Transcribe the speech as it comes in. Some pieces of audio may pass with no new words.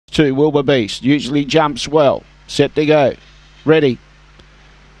2, Wilbur Beast. Usually jumps well. Set to go. Ready.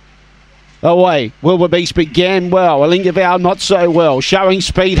 Away. Wilbur Beast began well. Alingaval not so well. Showing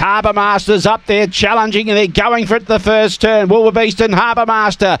speed. Harbour Master's up there challenging and they're going for it the first turn. Wilbur Beast and Harbour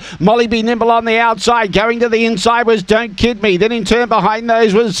Master. Molly Be Nimble on the outside. Going to the inside was Don't Kid Me. Then in turn behind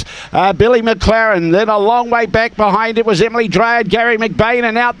those was Billy McLaren. Then a long way back behind it was Emily Dryad, Gary McBain,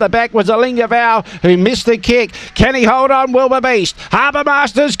 and out the back was Alingaval who missed the kick. Can he hold on? Wilbur Beast. Harbour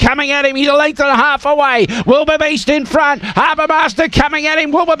Master's coming at him. He's a length and a half away. Wilbur Beast in front. Harbour Master coming at him.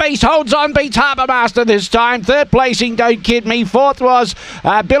 Wilbur Beast holds on. Beats Harbour Master this time. Third placing, Don't Kid Me. Fourth was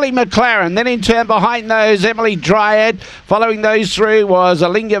Billy McLaren. Then in turn behind those, Emily Dryad. Following those through was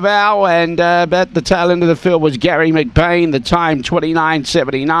Alingaval, and at the tail end of the field was Gary McBain. The time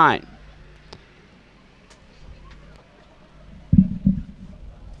 29.79.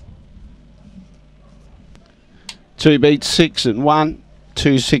 Two beats 6 and 1.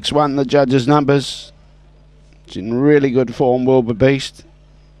 2-6-1 the judges' numbers. It's in really good form, Wilbur Beast.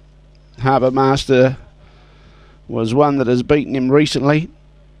 Harbour Master was one that has beaten him recently,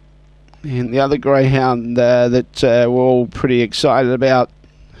 and the other greyhound that we're all pretty excited about,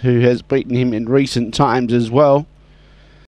 who has beaten him in recent times as well,